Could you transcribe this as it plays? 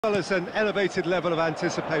Well as an elevated level of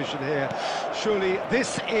anticipation here. Surely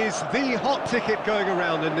this is the hot ticket going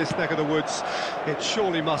around in this neck of the woods. It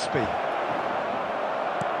surely must be.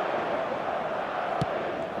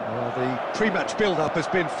 Well, the pre-match build-up has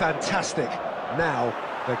been fantastic. Now,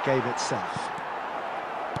 the game itself.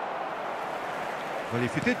 Well,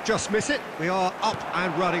 if you did just miss it, we are up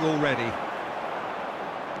and running already.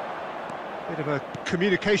 Bit of a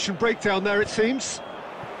communication breakdown there, it seems.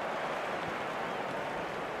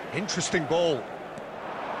 Interesting ball.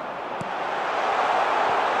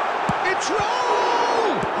 It's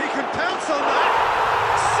roll! He can pounce on that.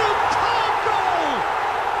 Superb goal!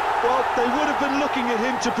 Well, they would have been looking at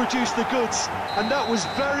him to produce the goods, and that was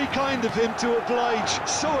very kind of him to oblige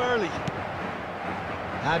so early.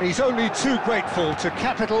 And he's only too grateful to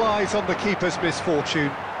capitalise on the keeper's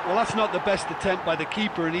misfortune. Well, that's not the best attempt by the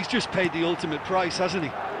keeper, and he's just paid the ultimate price, hasn't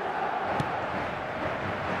he?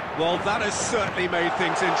 Well, that has certainly made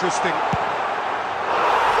things interesting.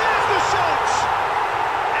 There's the shot!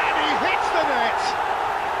 And he hits the net!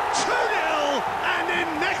 2-0, and in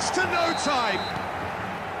next to no time!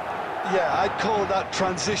 Yeah, I'd call that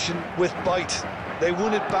transition with bite. They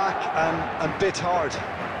won it back and bit hard.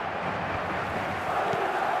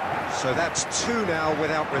 So that's 2 now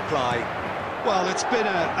without reply. Well, it's been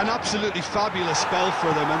an absolutely fabulous spell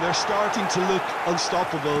for them, and they're starting to look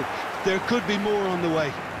unstoppable. There could be more on the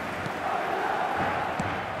way.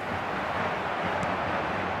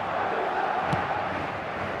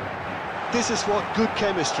 This is what good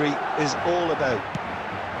chemistry is all about.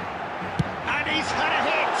 And he's had a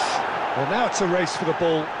hit! Well, now it's a race for the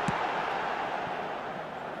ball.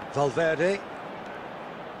 Valverde.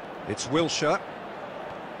 It's Wilshere.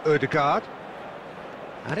 Odegaard.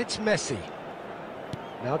 And it's Messi.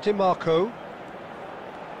 Now Di Marco.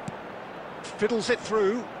 Fiddles it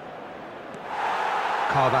through.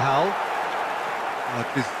 Carvajal. A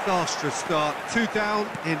disastrous start. 2 down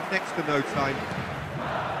in next to no time.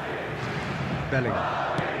 Bellingham.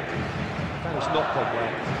 That has not gone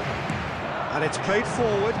well. And it's played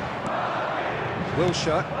forward.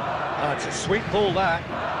 Wilshere. It's a sweet ball, that.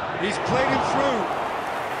 He's played him through.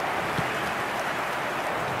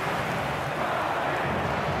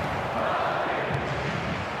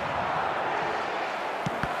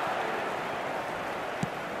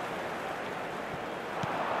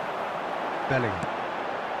 Bellingham.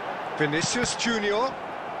 Vinicius Junior.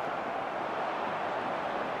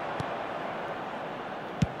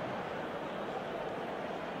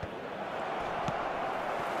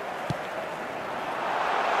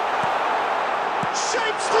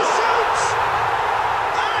 Shapes to shoot!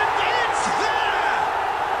 And it's there!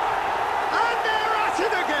 And they're at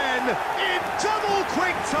it again in double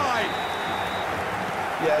quick time!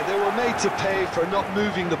 Yeah, they were made to pay for not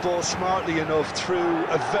moving the ball smartly enough through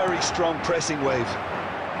a very strong pressing wave.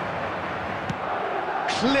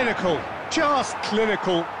 Clinical, just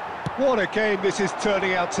clinical. What a game this is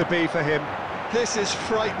turning out to be for him. This is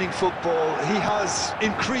frightening football. He has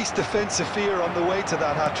increased defensive fear on the way to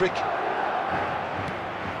that hat-trick.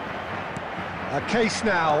 A case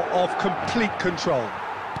now of complete control.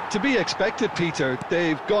 To be expected, Peter.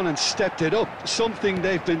 They've gone and stepped it up, something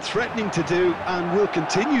they've been threatening to do and will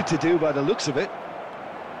continue to do by the looks of it.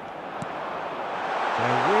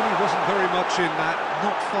 There really wasn't very much in that,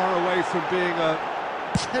 not far away from being a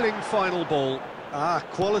telling final ball.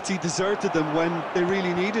 Quality deserted them when they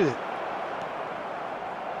really needed it.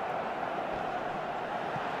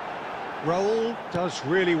 Raul does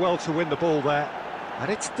really well to win the ball there.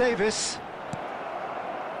 And it's Davis.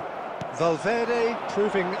 Valverde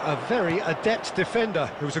proving a very adept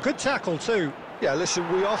defender. It was a good tackle too. Yeah, listen,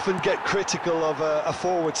 we often get critical of a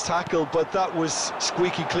forward's tackle, but that was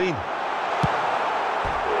squeaky clean.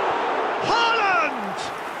 Haaland!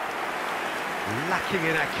 Lacking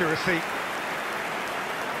in accuracy.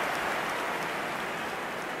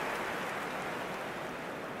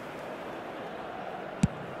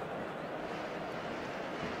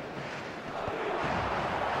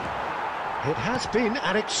 It has been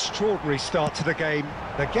an extraordinary start to the game.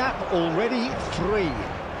 The gap already 3.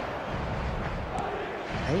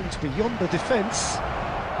 Aimed beyond the defence.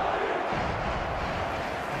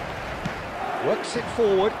 Works it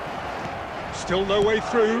forward. Still no way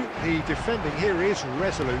through. The defending here is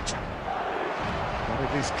resolute. But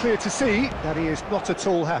it is clear to see that he is not at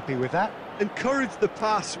all happy with that. Encouraged the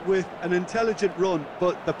pass with an intelligent run,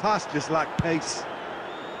 but the pass just lacked pace.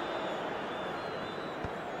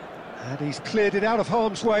 And he's cleared it out of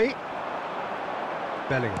harm's way.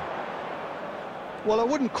 Bellingham. Well, I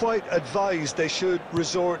wouldn't quite advise they should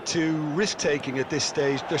resort to risk-taking at this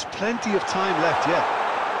stage. There's plenty of time left yet.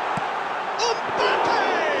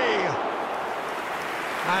 Mbappe!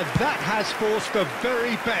 And that has forced the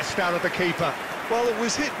very best out of the keeper. Well, it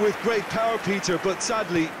was hit with great power, Peter, but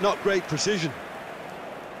sadly, not great precision.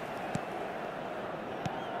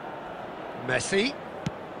 Messi.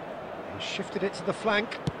 He shifted it to the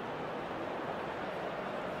flank.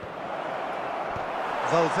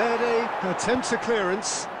 Valverde attempts a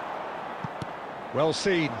clearance. Well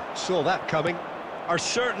seen, saw that coming. Are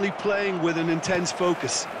certainly playing with an intense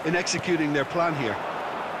focus in executing their plan here.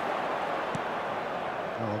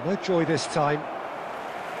 Oh, no joy this time.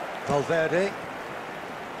 Valverde.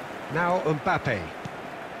 Now Mbappe.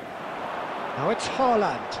 Now it's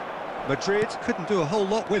Haaland. Madrid couldn't do a whole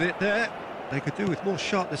lot with it there. They could do with more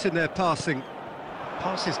sharpness in their passing.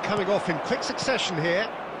 Passes coming off in quick succession here.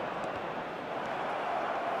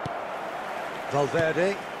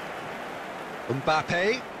 Valverde.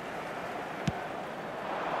 Mbappe.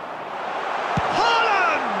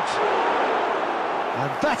 Haaland!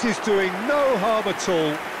 And that is doing no harm at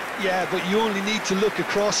all. Yeah, but you only need to look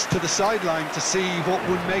across to the sideline to see what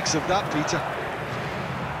one makes of that, Peter.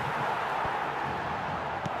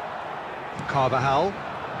 Carvajal.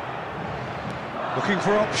 Looking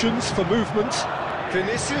for options for movement.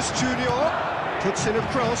 Vinicius Junior puts in a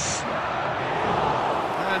cross.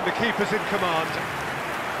 And the keeper's in command.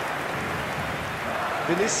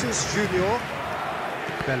 Vinicius Junior.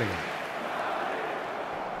 Bellingham.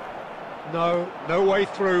 No way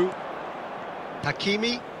through.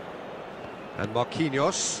 Hakimi. And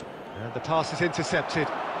Marquinhos. And the pass is intercepted.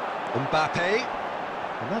 Mbappe.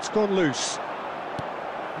 And that's gone loose.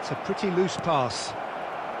 It's a pretty loose pass.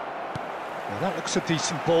 Now that looks a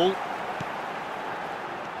decent ball.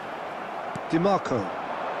 DiMarco.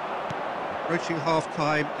 Approaching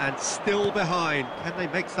half-time and still behind. Can they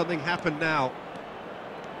make something happen now?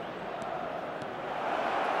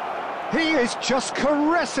 He is just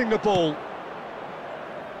caressing the ball.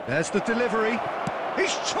 There's the delivery.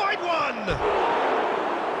 He's tried one!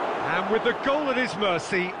 And with the goal at his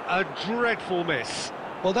mercy, a dreadful miss.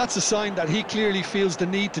 Well, that's a sign that he clearly feels the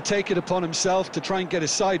need to take it upon himself to try and get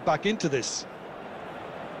his side back into this.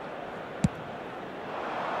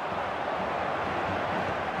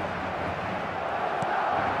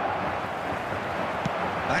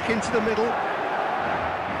 Back into the middle.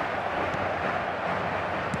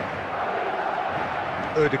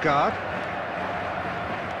 Ødegaard.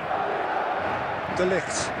 De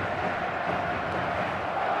Ligt.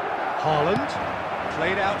 Haaland.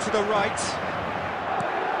 Played out to the right.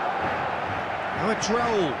 Now a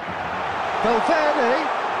droll. Valverde.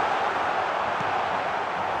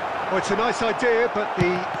 Oh, it's a nice idea, but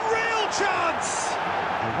the real chance!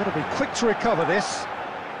 They've got to be quick to recover this.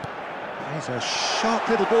 There's a sharp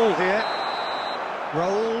little ball here.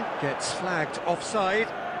 Roll gets flagged offside.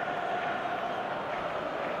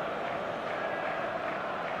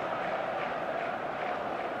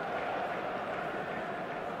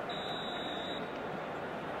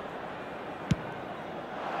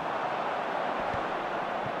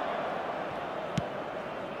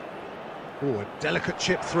 Oh, a delicate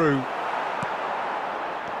chip through.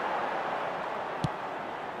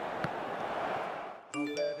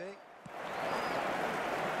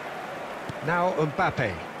 Now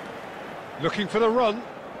Mbappe. Looking for the run.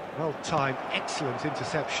 Well timed, excellent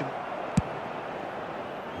interception.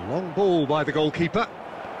 Long ball by the goalkeeper.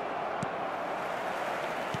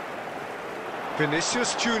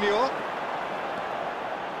 Vinicius Junior.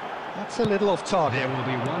 That's a little off target. There will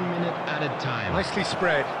be 1 minute added time. Nicely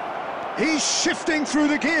spread. He's shifting through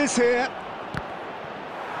the gears here.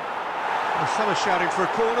 Well, some are shouting for a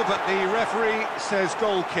corner, but the referee says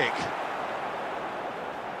goal kick.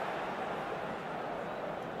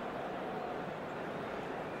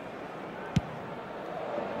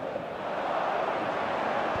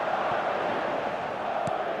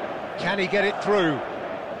 Can he get it through?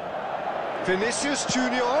 Vinicius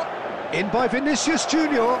Junior. In by Vinicius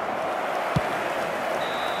Junior.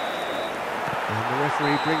 And the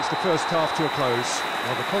referee brings the first half to a close.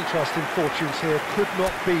 Well, the contrast in fortunes here could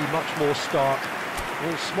not be much more stark.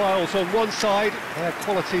 All smiles on one side, their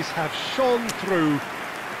qualities have shone through.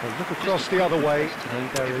 But look across the other way, and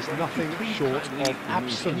there is nothing short of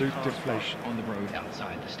absolute deflation. On the road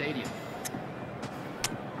outside the stadium.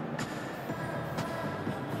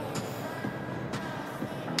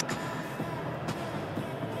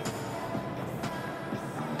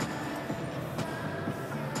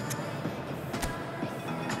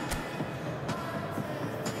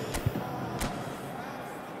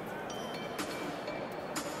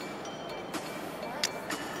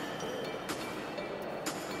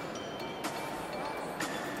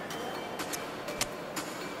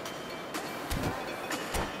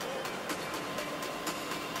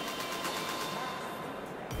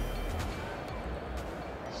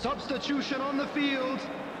 Substitution on the field.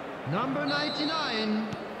 Number 99,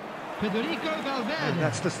 Federico Valverde. And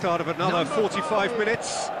that's the start of another Number 45 5.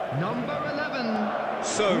 minutes. Number 11.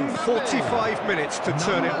 So, Mbappe. 45 minutes to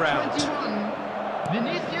turn it Number round. 21,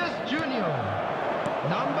 Vinicius Junior.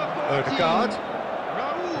 Number 14, Odegaard.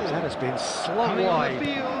 Raul. That has been slung Coming on wide. the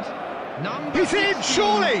field. Number He's in, 16,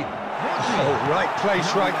 surely! Rodri. Oh, right place,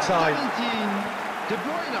 Number right time. 17, De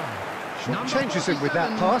Bruyne. Short changes him with that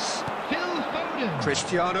 47, pass. Phil Foden.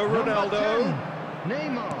 Cristiano Number Ronaldo. 10,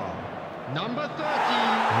 Neymar. Number 30,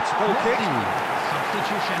 It's a goal kick. Messi.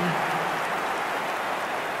 Substitution.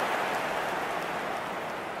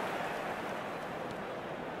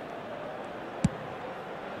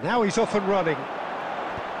 Now he's off and running.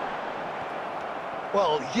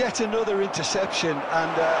 Well, yet another interception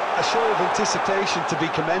and a show of anticipation to be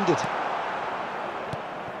commended.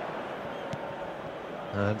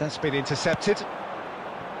 And that's been intercepted.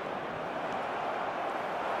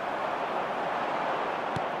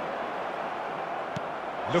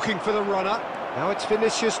 Looking for the runner. Now it's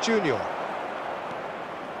Vinicius Junior.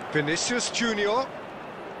 Vinicius Junior.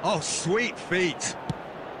 Oh, sweet feet.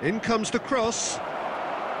 In comes the cross.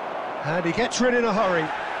 And he gets rid in a hurry.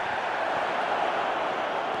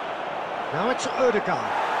 Now it's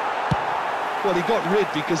Odegaard. Well, he got rid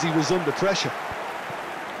because he was under pressure.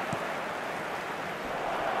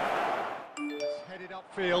 Headed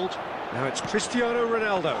upfield. Now it's Cristiano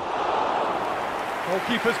Ronaldo.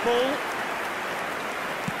 Goalkeeper's ball.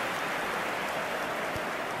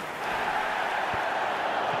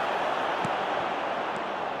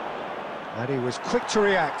 And he was quick to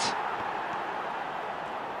react.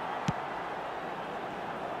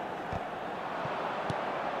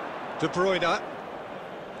 De Bruyne.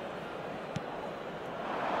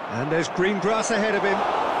 And there's green grass ahead of him.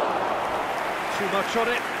 Too much on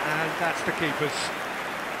it, and that's the keeper's.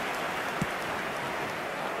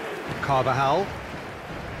 Carvajal.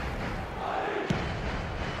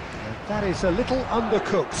 And that is a little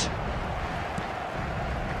undercooked.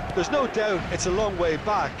 There's no doubt it's a long way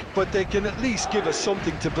back, but they can at least give us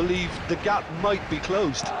something to believe the gap might be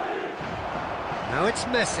closed. Now it's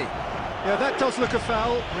Messi. Yeah, that does look a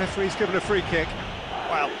foul. Referee's given a free kick.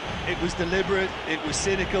 Well, it was deliberate, it was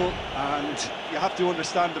cynical, and you have to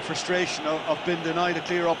understand the frustration of being denied a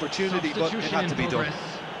clear opportunity, but it had to be done.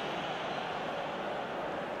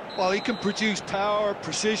 Well, he can produce power,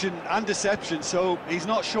 precision and deception, so he's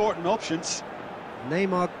not short on options.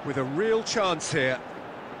 Neymar with a real chance here.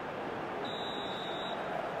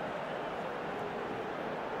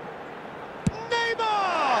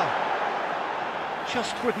 Neymar!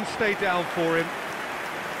 Just wouldn't stay down for him.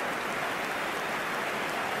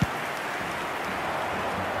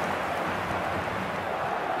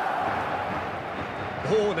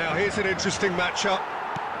 Oh, now here's an interesting matchup.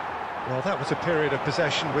 Well, that was a period of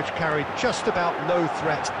possession which carried just about no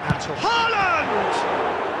threat at all. Haaland!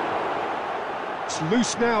 It's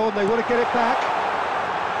loose now and they want to get it back.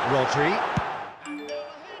 Rodri.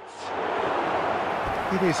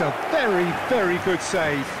 It is a very, very good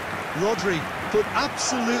save. Rodri put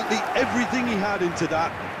absolutely everything he had into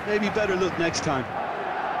that. Maybe better look next time.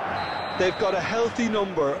 They've got a healthy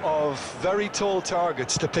number of very tall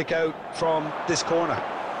targets to pick out from this corner.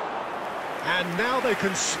 And now they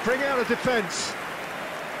can spring out of defence.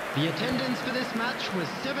 The attendance for this match was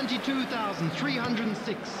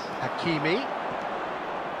 72,306. Hakimi.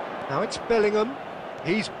 Now it's Bellingham.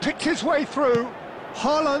 He's picked his way through.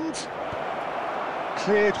 Haaland.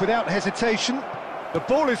 Cleared without hesitation. The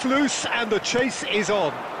ball is loose and the chase is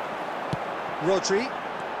on. Rodri.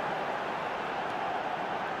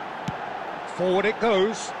 Forward it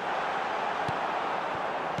goes.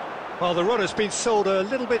 Well, the runner's been sold a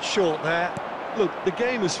little bit short there. Look, the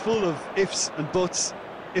game is full of ifs and buts.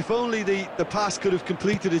 If only the pass could have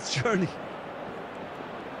completed its journey.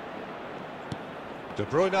 De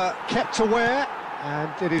Bruyne kept aware,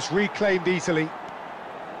 and it is reclaimed easily.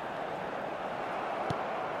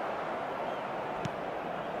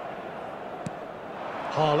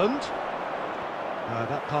 Haaland.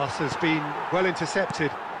 That pass has been well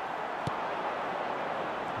intercepted.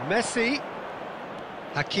 Messi.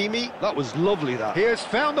 Hakimi. That was lovely, that. He has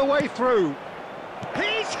found a way through.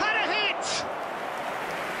 He's had a hit!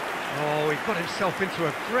 Oh, he got himself into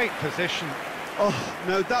a great position. Oh,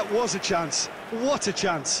 no, that was a chance. What a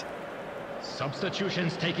chance.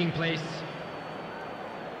 Substitutions taking place.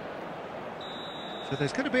 So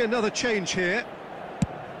there's going to be another change here.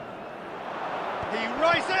 He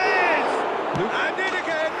rises! And in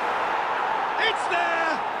again! It's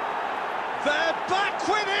there! They're back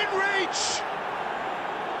within reach!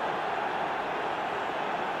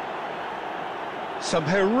 Some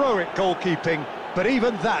heroic goalkeeping, but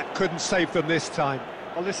even that couldn't save them this time.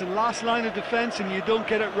 Well, listen, last line of defence and you don't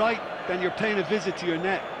get it right, then you're paying a visit to your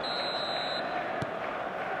net.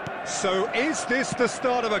 So is this the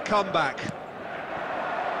start of a comeback?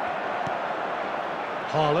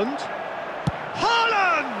 Haaland.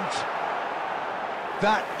 Haaland!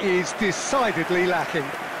 That is decidedly lacking.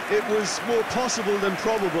 It was more possible than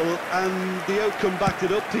probable, and the outcome backed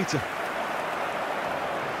it up, Peter.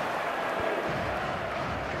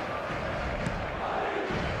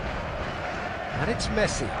 And it's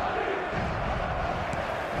Messi.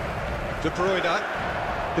 De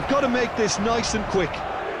Bruyne. They've got to make this nice and quick.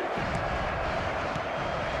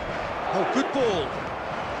 Oh, good ball.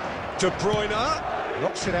 De Bruyne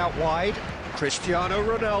knocks it out wide. Cristiano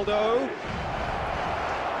Ronaldo.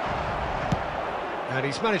 And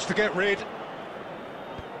he's managed to get rid.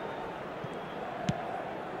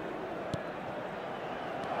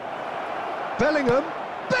 Bellingham.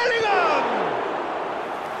 Bellingham!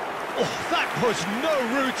 Oh, that was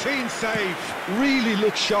no routine save. Really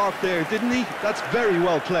looked sharp there, didn't he? That's very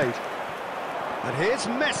well played. And here's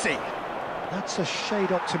Messi. That's a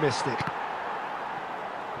shade optimistic.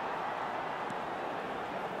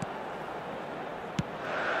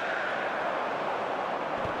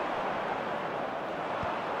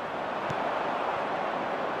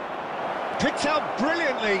 Picked out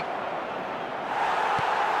brilliantly.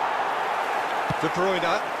 De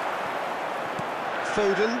Bruyne.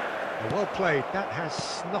 Foden. Well played. That has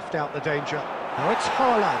snuffed out the danger. Now it's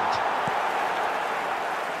Haaland.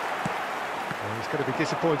 Well, he's going to be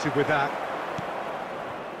disappointed with that.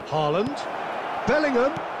 Haaland.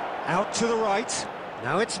 Bellingham. Out to the right.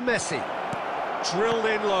 Now it's Messi. Drilled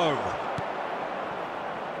in low.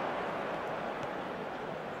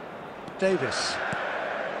 Davis.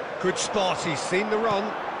 Good spot, he's seen the run.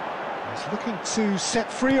 He's looking to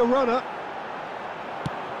set free a runner.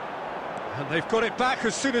 And they've got it back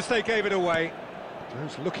as soon as they gave it away.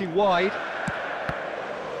 Those looking wide.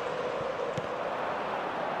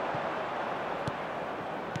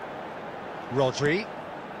 Rodri.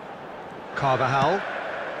 Carvajal.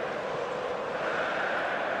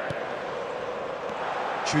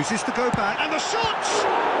 Chooses to go back. And the shots!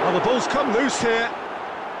 Well, the ball's come loose here.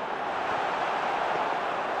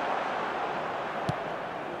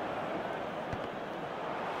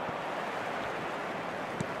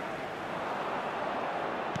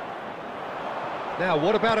 Now,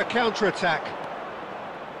 what about a counter-attack?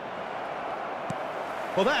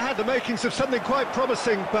 Well, that had the makings of something quite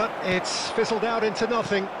promising, but it's fizzled out into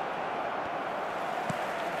nothing.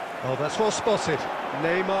 Oh, that's well spotted.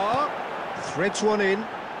 Neymar threads one in.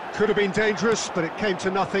 Could have been dangerous, but it came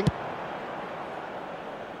to nothing.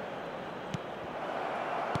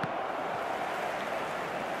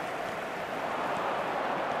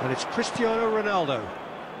 And it's Cristiano Ronaldo.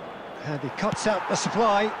 And he cuts out the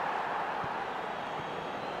supply.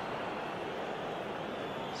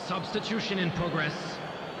 Substitution in progress.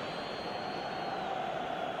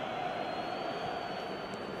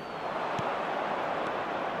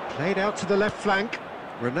 Played out to the left flank.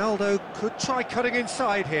 Ronaldo could try cutting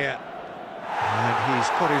inside here. And he's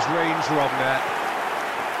got his range wrong there.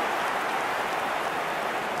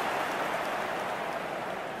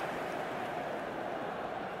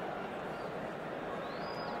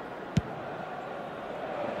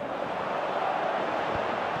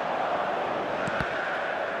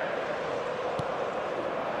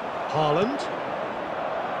 Haaland.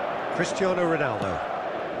 Cristiano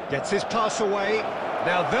Ronaldo gets his pass away.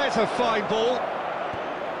 Now there's a fine ball.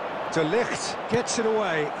 De Ligt gets it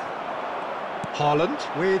away. Haaland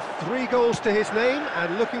with 3 goals to his name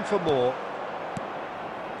and looking for more.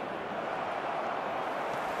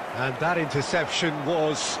 And that interception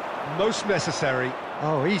was most necessary.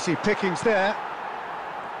 Oh, easy pickings there.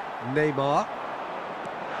 Neymar.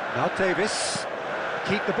 Now Davis.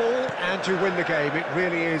 Keep the ball and you win the game. It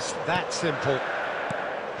really is that simple.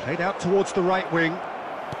 Played out towards the right wing.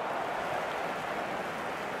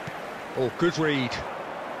 Oh, good read.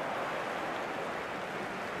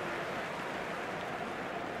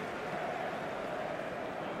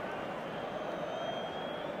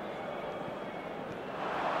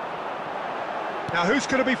 Now who's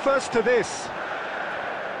going to be first to this?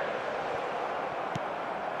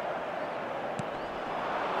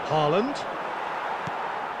 Haaland.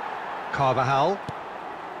 Carvajal.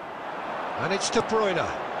 And it's De Bruyne.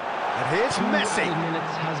 And here's Messi. 2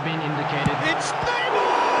 minutes has been indicated. It's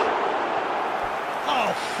Neymar!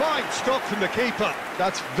 Oh, fine stop from the keeper.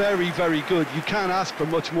 That's very, very good. You can't ask for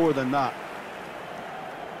much more than that.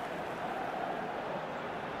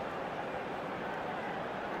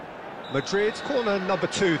 Madrid, corner number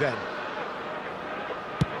 2 then.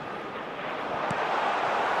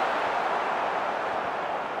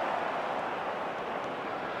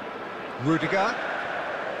 Rudiger.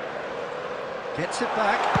 Gets it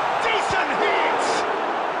back. Decent hit!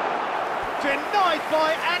 Denied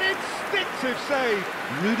by an instinctive save.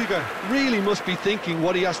 Rudiger really must be thinking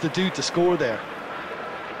what he has to do to score there.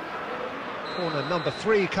 Corner number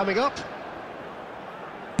 3 coming up.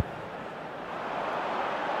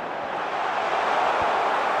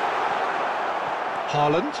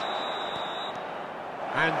 Haaland.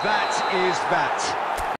 And that is that.